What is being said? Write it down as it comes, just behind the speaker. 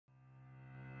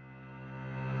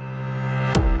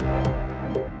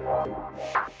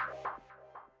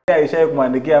Ishaye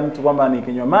kumwandikia mtu kwamba ni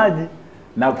kinywa maji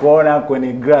na kuona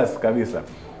kwenye grass kabisa.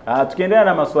 Tukiendelea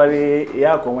na maswali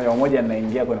yako moja kwa moja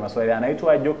naingia kwenye maswali.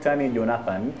 Anaitwa Joktani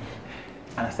Jonathan.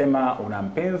 Anasema una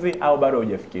mpenzi au bado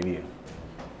hujafikiria?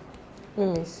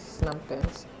 Mimi sina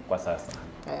mpenzi kwa sasa.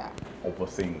 Yeah. Upo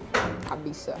single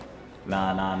kabisa.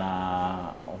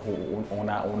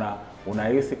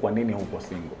 Unahisi kwa nini upo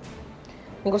single?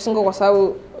 Niko single kwa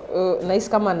sababu nahisi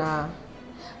kama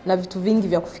na vitu vingi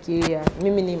vya kufikiria.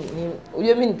 Mimi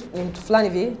unajua mimi ni mtu fulani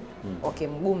hivi okay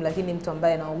mgumu, lakini mtu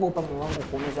ambaye naogopa moyo wangu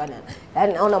kuumizwa.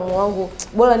 Yaani naona moyo wangu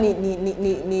bora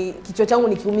ni kichwa changu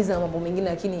nikiumiza na mambo mengine,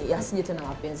 lakini yasije tena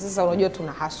mapenzi. Sasa unajua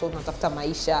tuna hustle, tunatafuta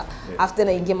maisha. After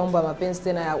naingia mambo ya mapenzi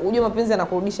tena. Unajua mapenzi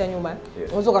yanakurudisha nyuma.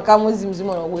 Unaweza kukaa mwezi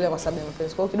mzima unaogelea kwa sababu ya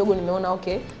mapenzi. Kwa hiyo kidogo nimeona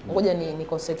okay, ngoja ni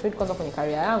concentrate kwanza kwenye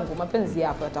career yangu. Mapenzi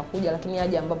yapo yatakuja, lakini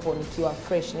aje ambapo nikiwa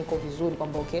fresh, niko vizuri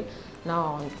kwamba okay, now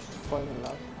I want to fall in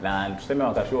love. Na tuseme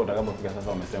wakati huo utakapofika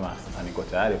sasa umesema sasa niko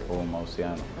tayari kwa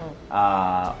mahusiano.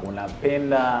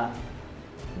 Unapenda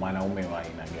mwanaume wa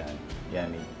aina gani?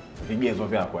 Yaani vigezo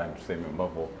vyako yani tuseme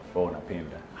ambapo wewe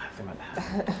unapenda. Sema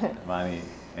maana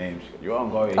mshikaji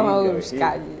wangu wewe kama wewe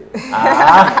mshikaji.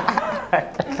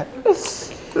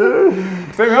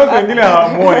 Sema watu wengine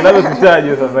hawamuoni, lazima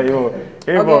tutaje sasa hiyo.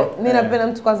 Hivyo okay, mimi napenda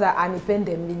mtu kwanza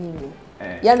anipende mimi.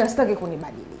 Yaani asitake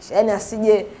kunibadilisha. Yaani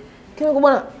asije kama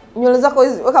bwana nywele zako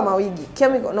hizi weka mawigi.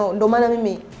 Chemical no, ndo maana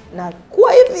mimi na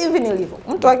kuwa hivi nilivyo.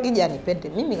 Mtu akija anipende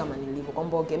mimi kama nilivyo.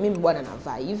 Kwamba okay, mimi bwana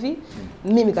navaa hivi.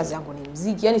 Mimi kazi yangu ni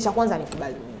muziki. Yaani cha kwanza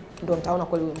anikubali mimi. Ndio nitaona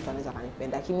kweli huyu mtu anaweza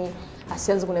kanipenda. Lakini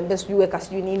asianze kuniambia sijui weka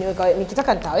sijui nini weka.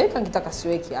 Nikitaka nitaweka, nikitaka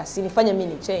siweki. Asinifanye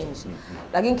mimi ni change.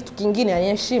 Lakini kitu kingine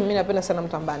aniheshimu. Mimi napenda sana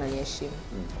mtu ambaye ananiheshimu.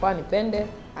 Kwa anipende,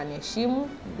 aniheshimu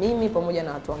mimi pamoja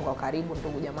na watu wangu wa karibu,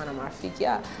 ndugu jamaa na marafiki.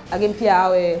 Lakini pia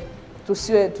awe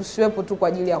tusiwepo tu kwa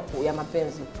ajili ya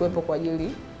mapenzi, tuwepo kwa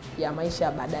ajili ya maisha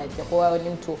ya baadaye. Kwa hiyo ni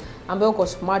mtu ambaye uko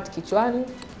smart kichwani.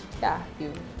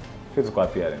 Hiyo. Physical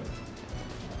appearance.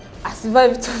 Asivae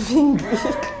vitu vingi.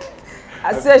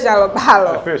 Asiye shalobalo.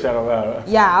 Asiye shalobalo.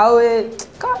 Awe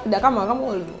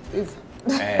kama hivyo.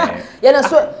 Yaani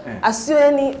asiwe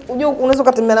yani unajua unaweza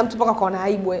kutembea na mtu mpaka kaona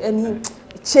aibu. Yaani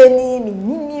cheni ni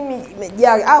nini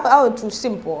imejaa au tu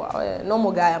simple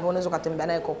normal guy ambaye unaweza kutembea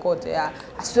naye kokote.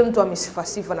 Asiwe mtu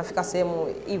amesifa nafika sehemu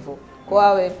hivyo. Kwa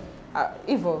awe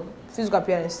hivyo physical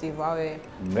appearance hivyo awe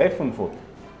mrefu mfupi.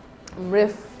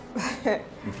 Mrefu.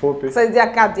 Mfupi. Size ya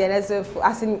kati yani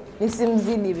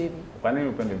nisimzidi bibi. Kwa nini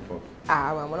upende mfupi?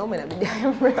 Mwanaume inabidi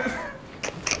awe mrefu.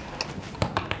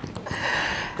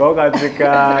 Kwa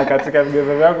katika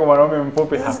vigezo vyako mwanaume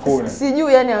mfupi hakuna.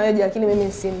 Sijui yani aweje, lakini mimi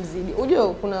nisimzidi.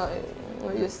 Unajua kuna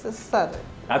sasa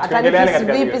ataongelea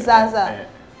katika vipi sasa?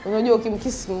 Unajua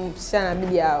ukimkisi msichana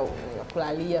inabidi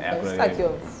kulalia. Sasa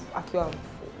akiwa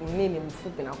nini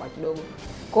mfupi na kwa kidogo.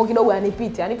 Kwa kidogo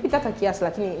anipita hata kiasi,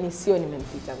 lakini nisio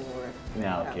nimempita mimi.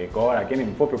 Okay. Kwa lakini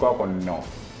mfupi kwako no.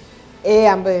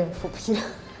 Ambaye mfupi kidogo.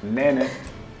 Nene?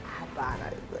 Hapana.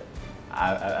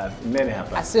 Nene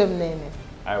hapa. Asiwe mnene.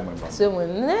 Ayo mwembamba. Asiwe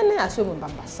mnene, asiwe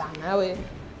mwembamba sana. Awe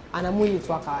ana mwili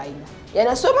tu wa kawaida. Yaani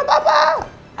asiwe mwembamba,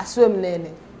 asiwe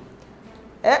mnene.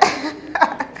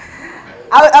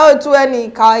 Awe tu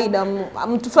yani kawaida,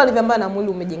 mtu fulani ambaye ana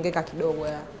mwili umejengeka kidogo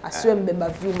asiwe mbeba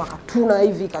vyuma katuna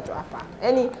hivi katu hapa.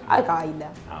 Yaani awe kawaida.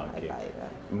 Okay.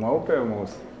 Mweupe au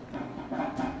mweusi?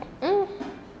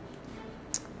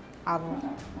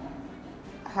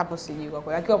 Hapo sijui kwa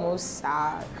kweli. Akiwa mweusi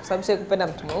kwa sababu sasa kupenda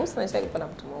mtu mweusi na sasa kupenda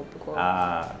mtu mweupe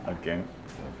kwa. Okay.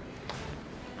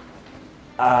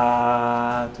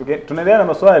 Tunaendelea na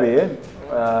maswali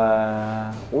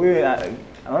huyu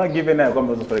anaona given na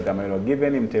kwamba hizo swali kama hilo.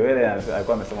 Given Mtewele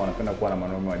alikuwa amesema anapenda kuwa na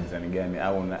mwanaume wa design gani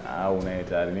au unaye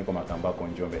tayari niko Makambako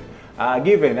Njombe.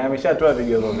 Given ameshatoa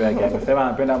vigezo vyake. Amesema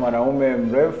anapenda mwanaume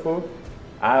mrefu,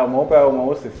 mweupe au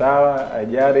mweusi sawa,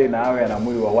 ajari na awe ana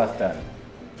mwili wa wastani.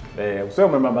 Usiwe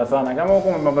mwembamba sana. Kama uko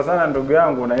mwembamba sana ndugu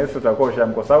yangu unahisi utakuwa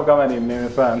ushamko sababu kama ni mnene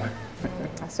sana.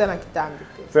 Asiwe na kitambi.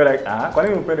 Sio kwa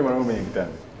nini upendi mwanaume mwenye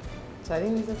kitambi?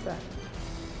 Salini sasa.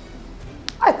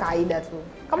 Kaida tu.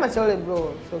 Kama chole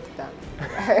bro, sio kitambi.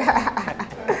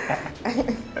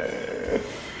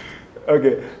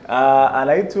 Okay.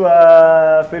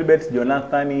 Anaitwa Philbert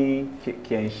Jonathan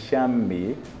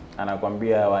Kienshambi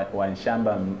anakuambia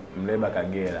Wanshamba Mleba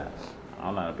Kagera.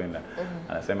 Anapenda.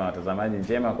 Anasema watazamaji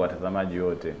njema kwa watazamaji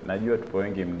wote. Najua tupo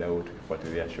wengi muda huu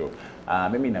tukifuatilia show.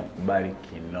 Mimi nakubali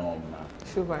kinoma.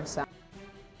 Shukrani sana.